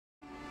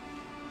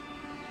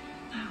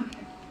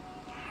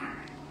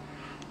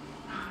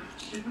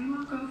Should we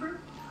walk over?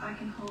 I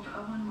can hold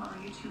Owen while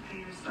you two pay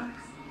your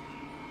respects.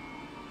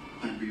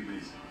 That'd be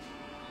amazing.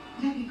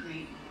 That'd be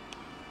great.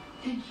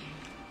 Thank you.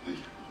 Thank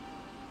you.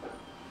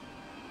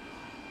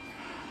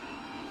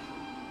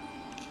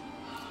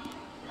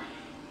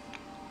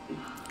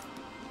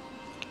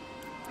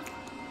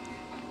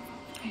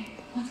 Hey,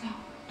 let's go.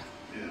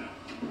 Yeah.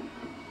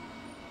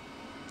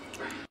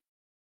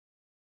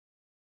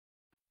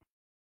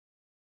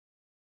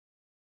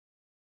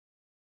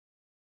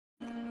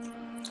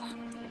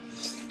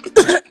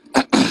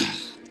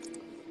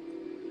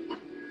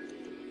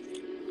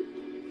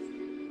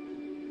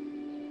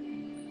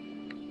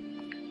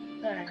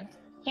 Alright.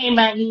 Hey,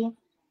 Maggie.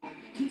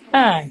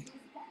 Hi.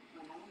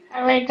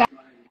 All right,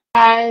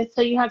 guys.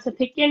 So you have to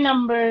pick your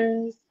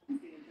numbers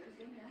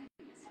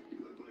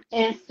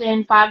and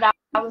send $5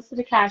 to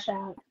the Cash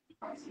App.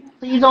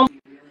 Please don't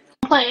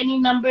put any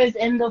numbers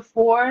in the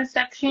for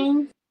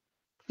section.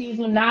 Please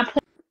do not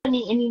put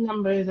any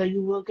numbers or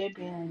you will get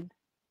banned.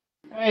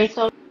 All right.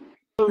 So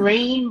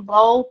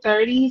Rainbow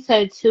 30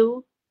 said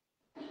 2.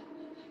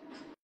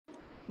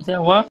 Is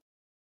that what?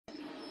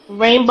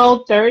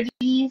 Rainbow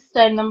 30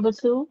 said number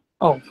 2.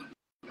 Oh,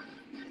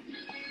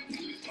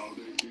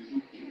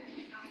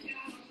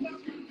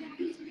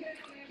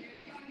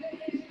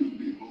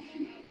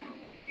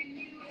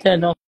 that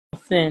don't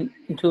send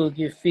until it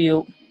gets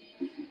filled.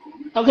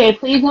 Okay.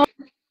 Please don't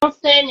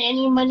send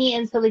any money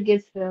until it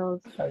gets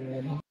filled.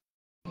 Sorry,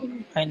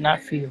 might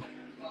not feel.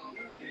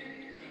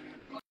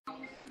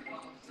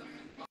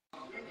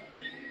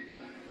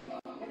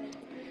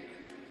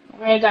 All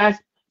right, guys.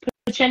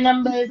 Put your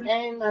numbers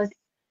in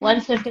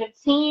 1 to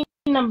 15.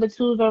 Number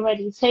 2 is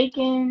already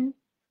taken.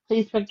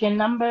 Please pick your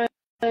numbers.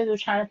 We're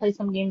trying to play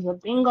some games of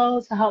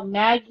bingo to help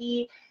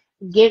Maggie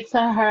get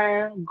to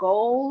her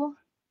goal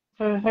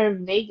for her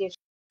Vegas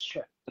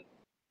trip.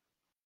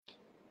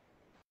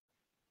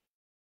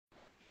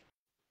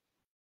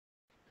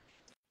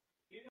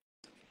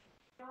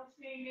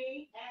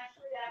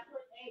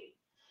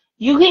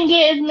 You can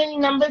get as many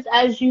numbers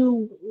as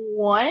you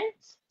want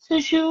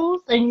to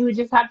choose, and you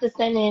just have to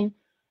send in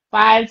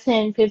 5,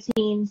 10,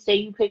 15. Say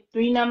you pick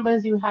 3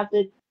 numbers, you have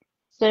to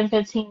send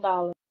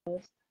 $15.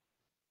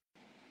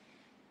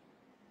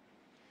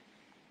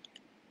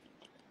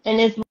 And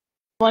it's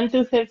 1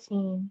 through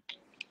 15.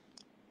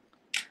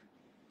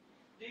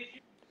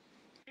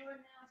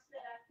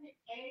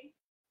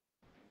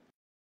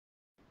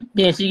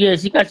 Yeah,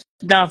 she got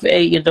you down for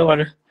 8, your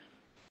daughter.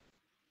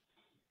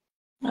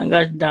 I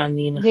got you down,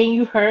 Nina. Then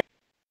you heard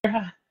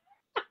her.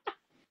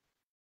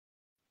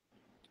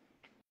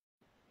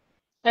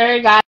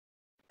 Alright, guys,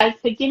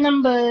 pick your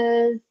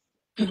numbers.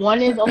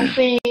 1 is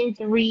open,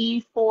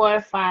 3,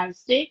 4, 5,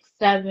 6,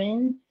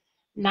 7,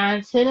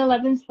 9, 10,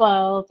 11,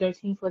 12,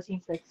 13, 14,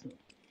 15.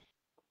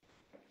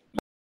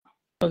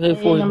 Okay, And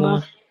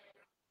 41.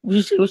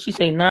 What she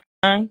say, 9?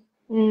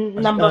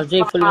 number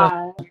J41.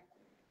 5.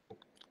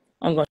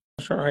 I'm going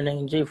to show her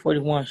name,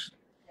 J41.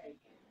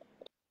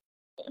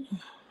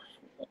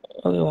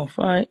 Okay,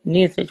 15.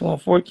 Nina said you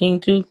want 14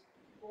 too?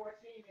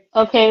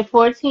 Okay,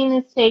 14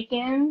 is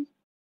taken.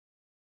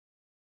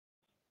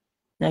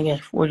 I got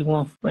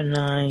 41 for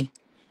 9.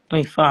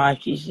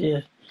 5, she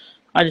said.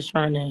 I just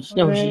heard that. She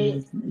know who she Alright.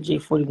 is,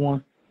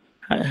 J41.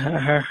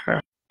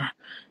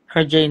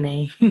 Her J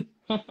name.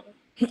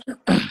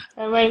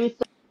 Alright, we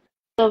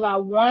still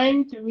got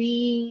 1,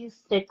 3,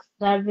 6,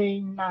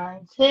 7,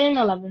 9, 10,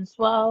 11,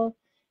 12,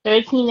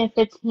 13, and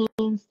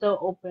 15 still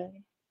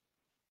open.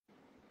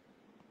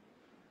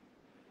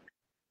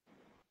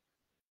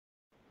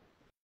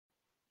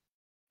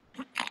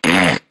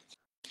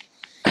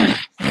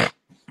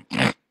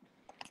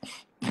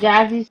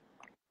 Jazzy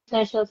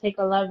said she'll take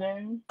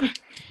 11.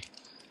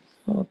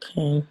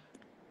 Okay.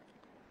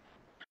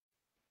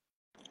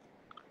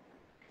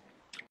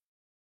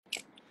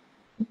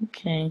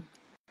 Okay.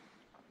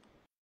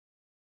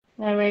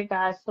 All right,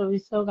 guys. So we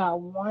still got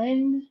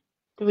 1,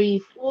 3,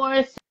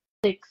 4,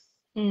 6,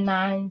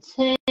 9,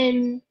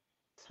 10,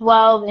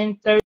 12,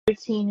 and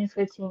 13 and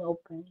 15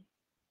 open.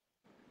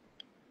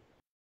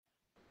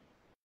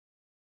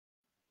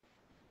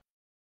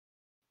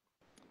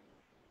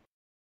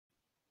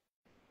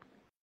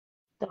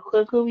 The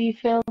quicker we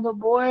fill the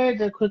board,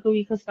 the quicker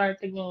we can start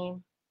the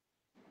game.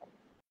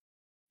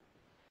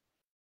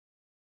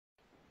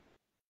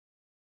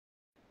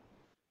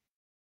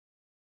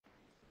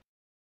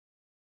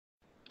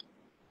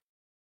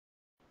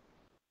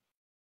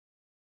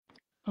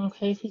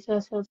 Okay, she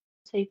says she'll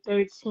take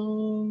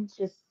 13.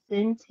 Just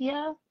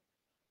Cynthia.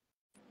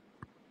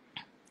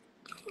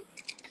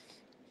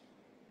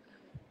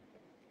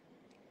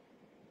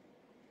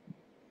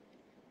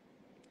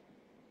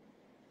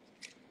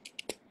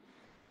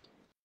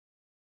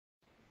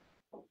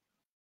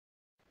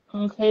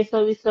 Okay,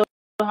 so we still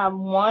have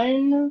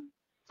 1,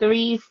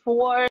 3,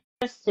 4,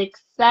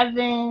 6,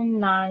 7,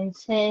 9,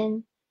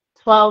 10,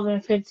 12,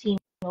 and 15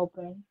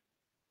 open.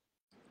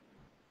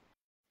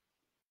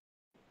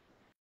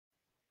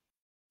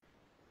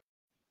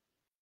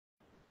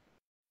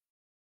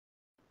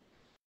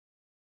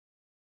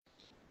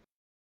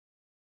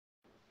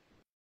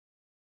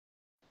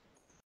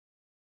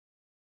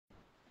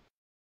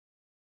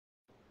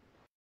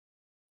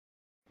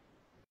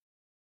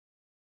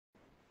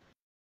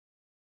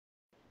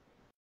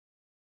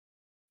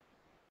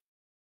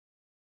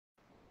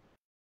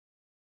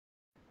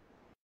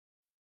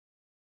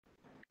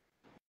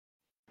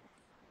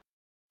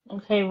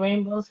 Okay,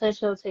 Rainbow said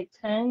she'll take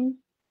 10.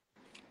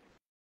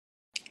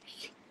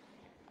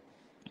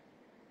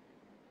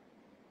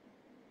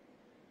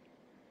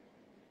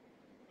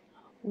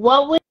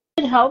 What would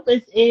help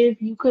is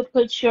if you could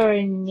put your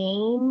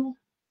name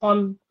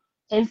on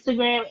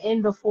Instagram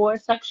in the for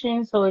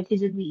section so it could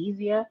just be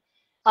easier.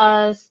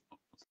 Uh,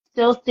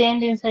 Still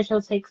standing said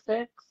she'll take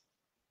 6.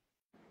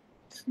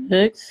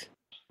 6.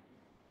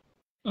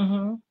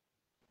 Mm-hmm.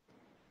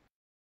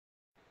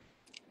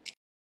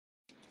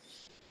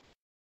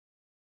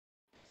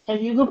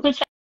 If you could put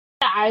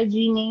your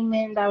IG name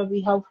in, that would be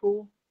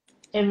helpful.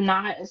 If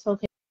not, it's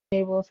okay.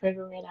 We'll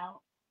figure it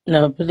out.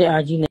 No, put the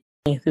IG name.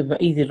 It's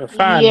easy to Yeah,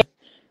 find. You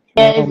know,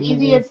 it's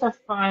easier to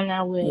find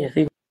that yeah, way.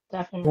 if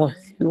Definitely.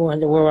 you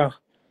want to worry about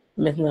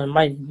messing up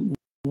my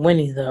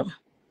winnings up.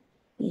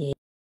 Yeah,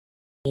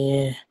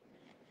 yeah.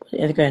 Put the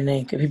Instagram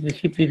name,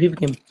 because people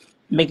can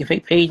make a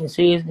fake page and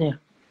see it's there.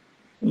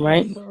 Okay,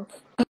 Right? so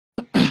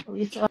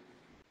we still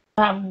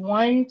have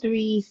 1,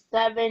 3,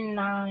 7,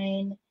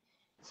 9,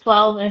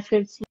 12, and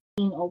 15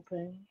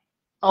 open.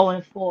 Oh,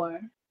 and 4.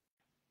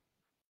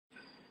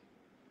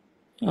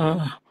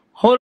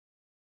 Hold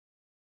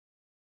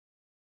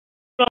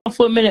on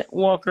for a minute,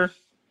 Walker.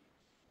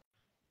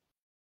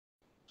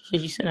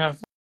 She sent out a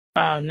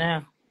file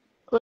now.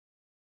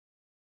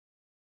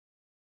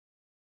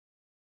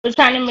 We're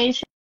trying to make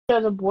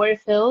sure the board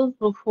fills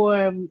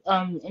before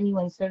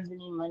anyone sends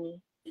any money.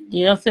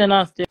 Yeah, don't send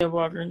out there,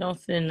 Walker. Don't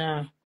send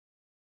now.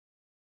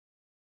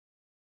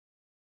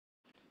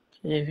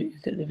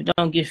 If it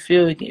don't get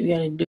filled, you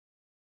gotta do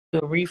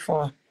a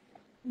refund.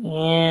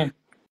 Yeah.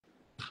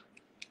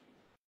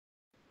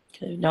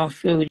 If it don't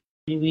fill,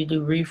 we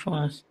do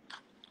refunds.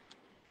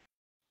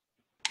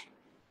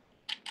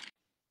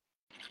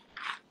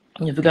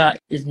 And I forgot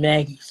it's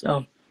Maggie,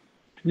 so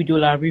we do a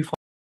lot of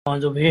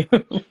refunds over here.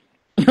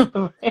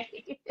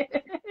 Right.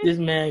 This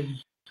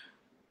Maggie.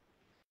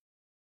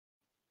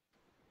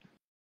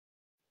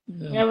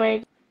 All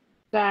right,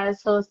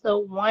 guys. So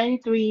 1,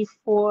 3,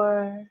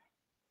 4.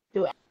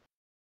 Do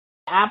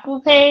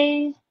Apple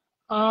Pay?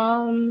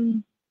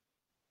 And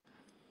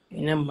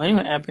then money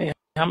on Apple Pay.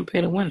 I'm gonna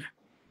pay the winner.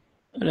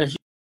 Unless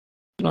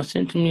you're gonna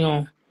send it to me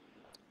on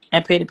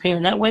Apple Pay to pay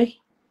in that way.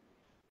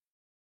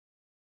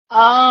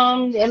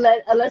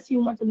 Unless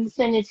you want them to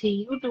send it to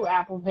you through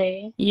Apple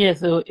Pay. Yeah,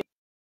 so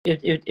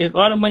if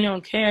all the money on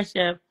Cash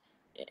App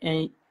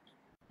and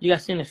you got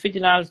to send the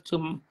 $50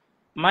 to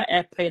my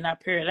Apple Pay and I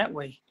pay it that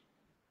way.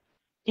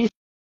 You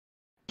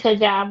said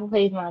your Apple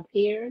Pay is not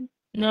paired.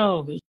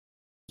 No,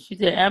 she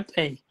said Apple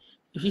Pay.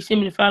 If she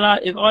send me the $5,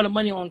 if all the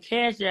money on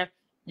Cash App,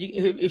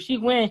 if she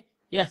win,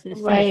 you got to send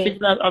the Right.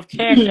 $50 off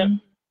Cash App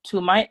to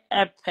my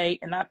Apple Pay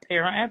and I pay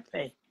her Apple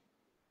Pay.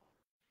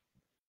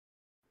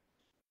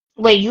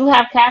 Wait, you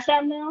have Cash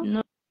App now?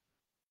 No,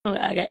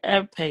 I got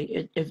Apple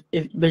Pay.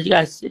 But you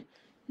got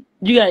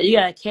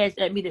Cash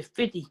App me the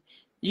 50.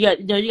 You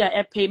got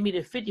Apple Pay me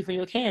the 50 for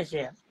your Cash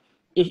App.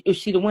 If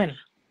she the winner,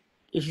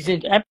 if she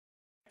sends Apple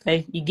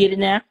Pay, you get it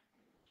now.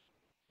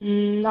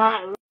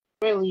 Not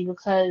really,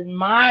 because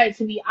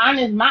to be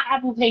honest, my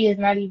Apple Pay is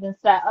not even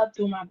set up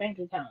through my bank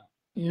account.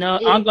 No,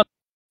 I'm gonna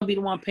be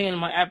the one paying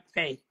my Apple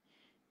Pay.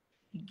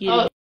 You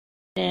get it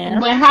now.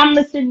 But how I'm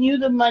gonna send you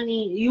the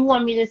money? You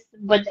want me to,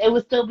 but it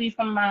would still be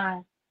from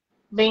my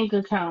bank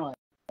account.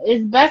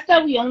 It's best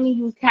that we only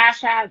use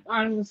Cash App,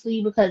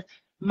 honestly, because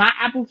my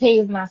Apple Pay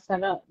is not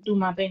set up through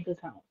my bank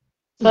account.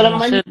 So the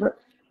money,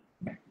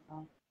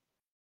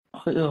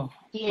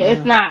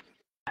 it's not.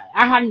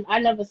 I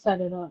never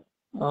set it up.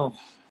 Oh.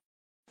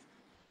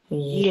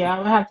 Yeah, I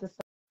would have to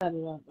set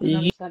it up.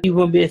 You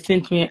won't be able to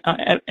send to me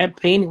Apple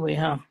Pay anyway,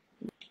 huh?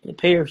 The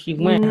payer she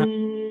went, huh?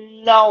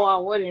 No, I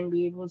wouldn't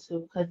be able to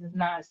because it's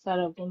not set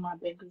up in my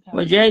bank account.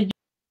 Well, Jazzy,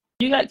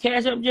 you got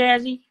Cash App,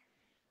 Jazzy?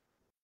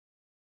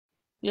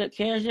 You got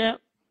Cash App?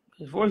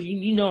 Of course,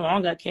 you know I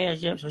don't got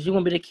Cash App, so she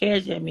won't be the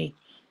Cash App me.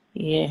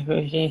 Yeah,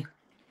 for sure.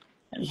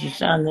 She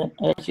signed it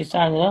up. She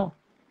signed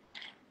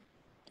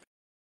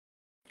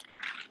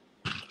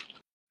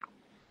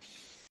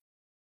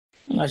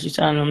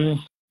on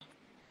me.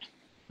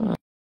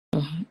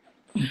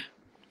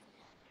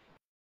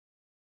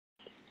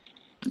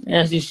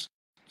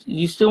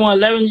 You still want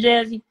 11,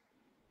 Jazzy?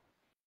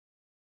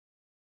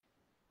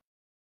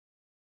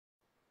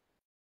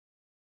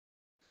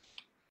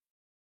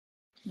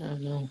 I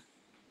don't know.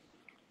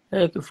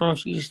 I confirm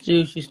she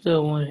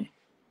still want it.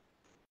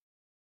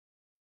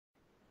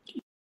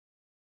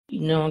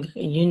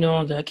 You know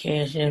I got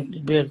Cash App to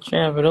be able to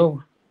transfer it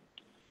over.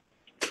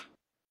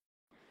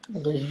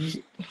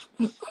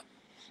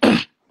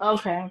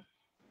 Okay.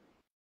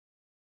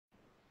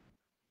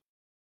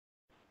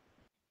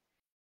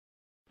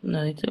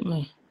 No, he took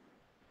me.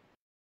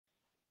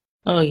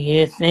 Oh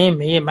yeah,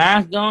 same. Yeah,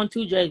 mine's gone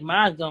too, Jay.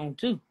 Mine's gone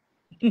too.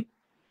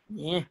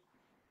 Yeah.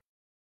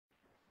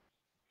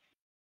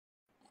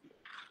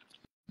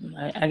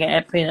 I got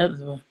Apple Pay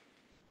others one.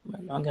 I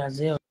don't got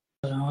Zelle.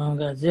 I don't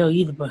got Zelle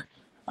either, but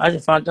I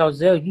just found out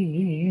Zelle, you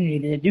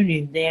need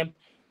a damn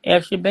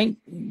extra bank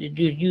to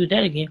use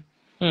that again.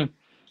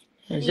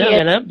 And Zell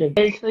Yeah, got an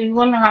update. so you're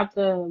gonna have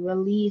to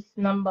release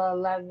number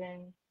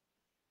 11.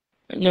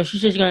 No, she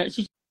said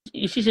she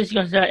said she's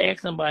gonna start asking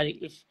somebody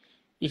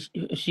if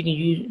she can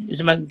use if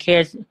somebody can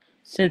cast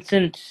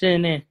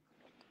send in.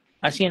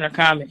 I seen her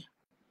comment.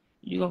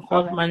 You gonna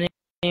cross Okay. my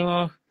name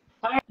off?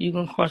 You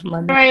gonna cross my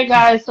name? Alright,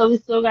 guys, so we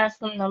still got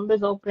some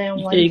numbers open.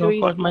 You say you gonna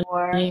cross my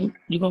 134. name?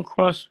 You gonna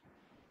cross?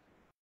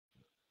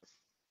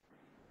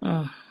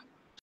 Uh,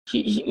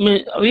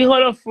 we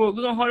hold up for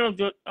we gonna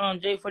hold up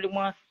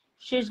J41.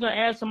 She's gonna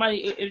ask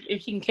somebody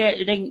if she can cash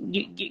if they can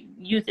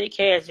use their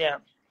cash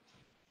out.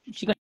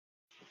 She gonna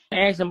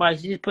ask somebody.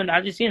 She just putting.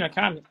 I just seen her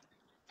comment.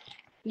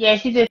 Yeah,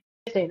 she did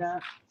say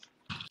that.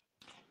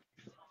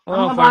 Hold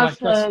I'm on for my about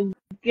trust. to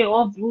get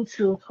off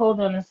Bluetooth. Hold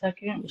on a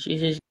second. She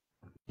says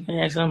she can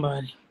ask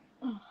somebody.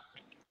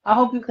 I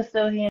hope you can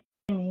still hear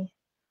me.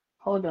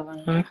 Hold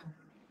on. Huh?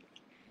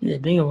 There's a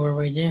bingo word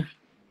right there.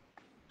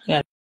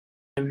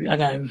 I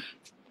gotta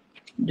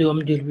do. I'm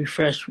gonna do the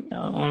refresh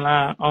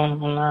online.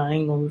 Online. I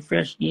ain't gonna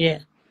refresh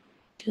yet.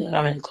 Cause I'm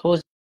gonna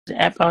close the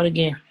app out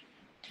again.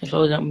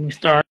 Close up when we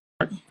start.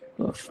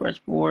 A fresh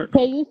board.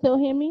 Can you still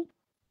hear me?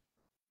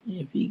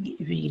 If you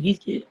at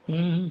least get.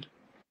 Can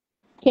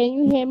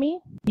you hear me?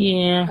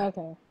 Yeah.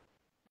 Okay.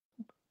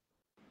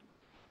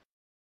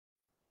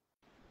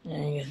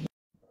 I guess,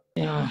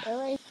 yeah. All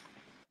right.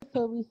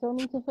 So we still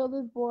need to fill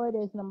this board.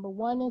 There's number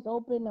 1 is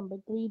open, number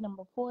 3,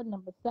 number 4,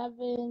 number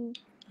 7,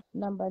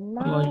 number I'm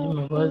gonna do 9,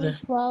 my brother.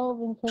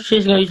 12, and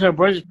She's gonna 15. use her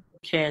brother's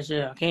cash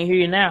out. I can't hear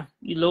you now.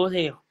 You low as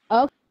hell.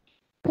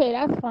 Okay,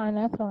 that's fine.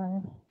 That's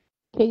fine.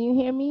 Can you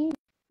hear me?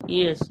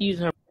 Yes, use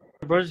her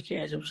brother's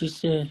cash out. She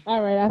said,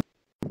 All right, I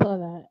saw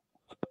that.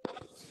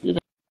 "It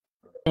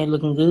ain't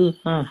looking good,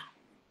 huh?"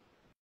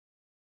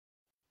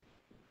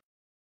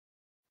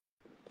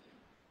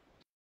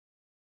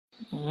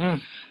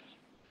 Mm.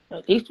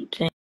 At least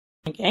 10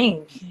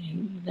 games.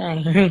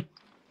 Dang.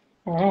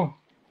 Oh.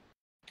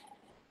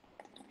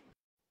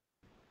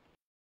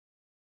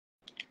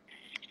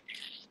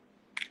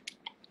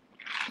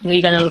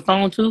 You got another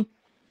phone too?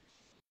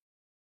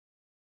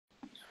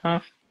 Huh?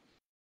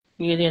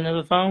 You get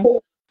another phone?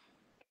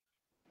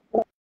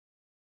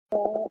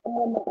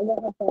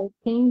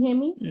 Can you hear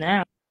me?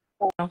 Now.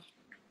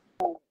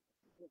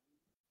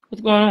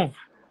 What's going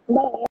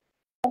on?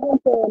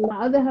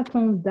 My other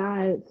headphones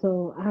died,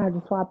 so I had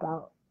to swap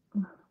out.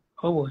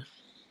 Oh boy.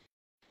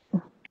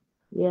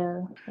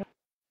 Yeah, I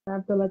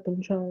have to let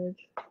them charge.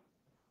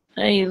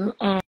 Hey,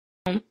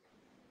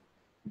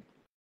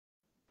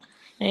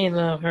 hey,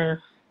 love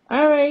her.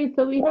 All right,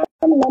 so we have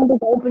some numbers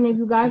open. If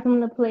you guys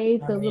want to play,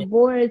 I fill the mean,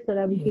 board so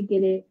that we could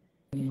get it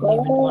you didn't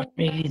even going. watch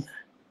me either.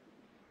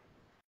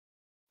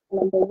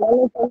 Number 1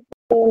 is open,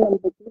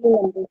 number 3,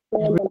 number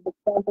 4, number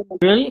 7,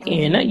 Really? You can't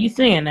hear nothing number you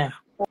singing now.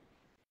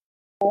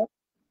 9.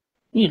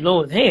 You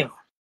low as hell.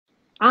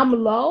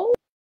 I'm low?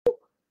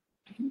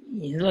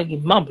 It's like you're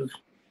mumbling.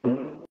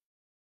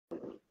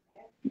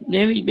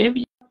 Maybe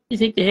you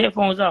take the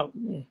headphones out.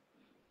 Yeah.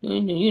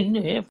 You need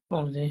the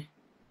headphones in.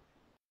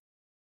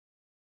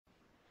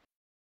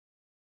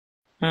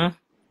 Huh?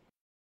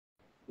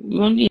 You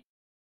don't need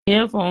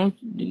headphones.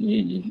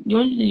 You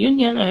don't need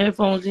no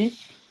headphones in.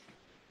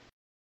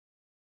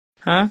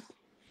 Huh?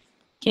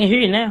 Can't hear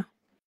you now.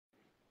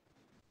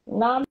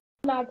 No, I'm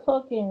not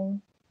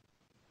talking.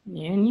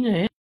 Yeah, you need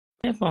the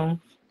headphones.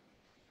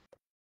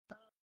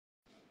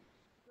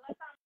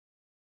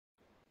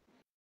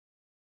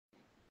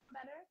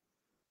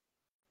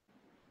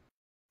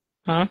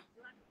 Huh?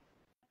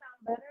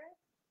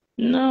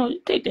 No,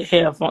 take the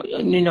headphones.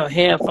 You know,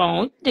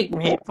 headphones. Take the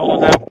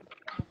headphones out.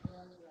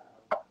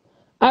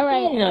 All You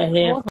right, know,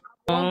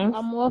 headphones.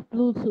 I'm off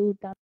Bluetooth.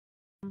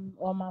 I'm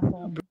on my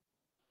phone.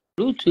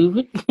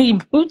 Bluetooth.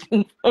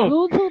 Bluetooth. Oh.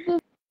 Bluetooth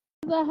is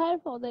the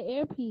headphone, the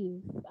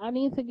earpiece. I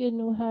need to get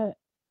new head.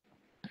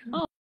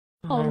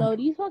 Oh no,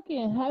 these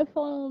fucking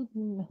headphones.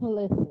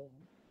 Listen,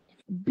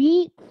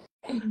 Beats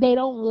they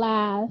don't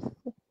last.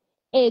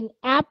 And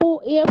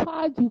Apple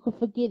AirPods, you can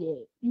forget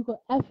it. You can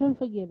effing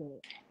forget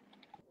it.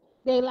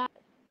 They last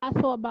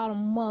for about a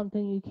month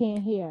and you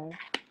can't hear.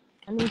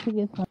 I need to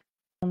get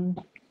some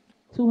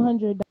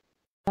 $200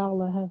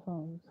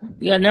 headphones.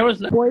 Yeah, never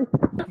slept, Voice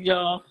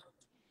y'all.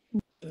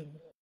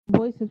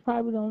 voice is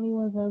probably the only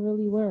ones that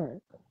really work.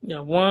 Yeah,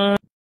 1,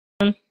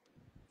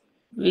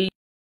 3,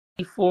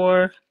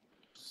 4,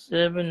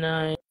 7,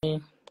 9,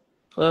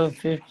 12,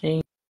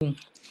 15.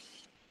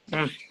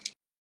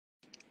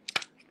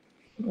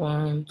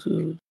 1,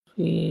 2,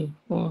 3,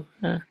 4,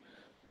 5,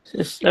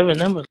 6, 7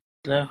 numbers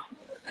left.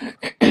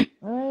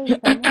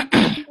 Alright, 7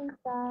 seconds,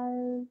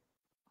 guys.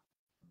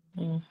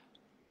 Mm.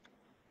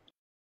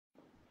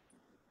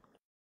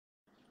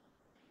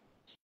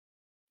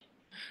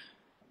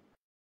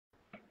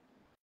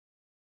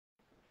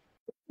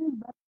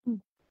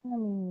 I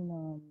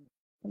mean,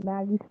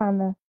 Maggie trying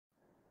to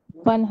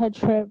fund her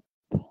trip.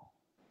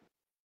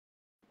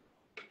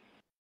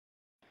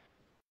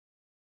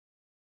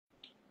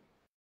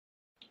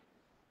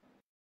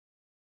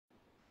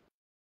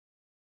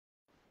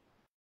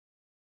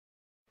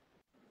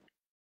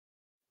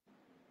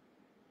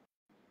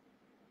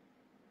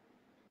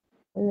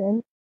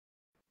 anyone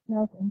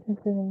else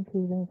interested in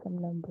choosing some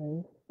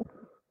numbers?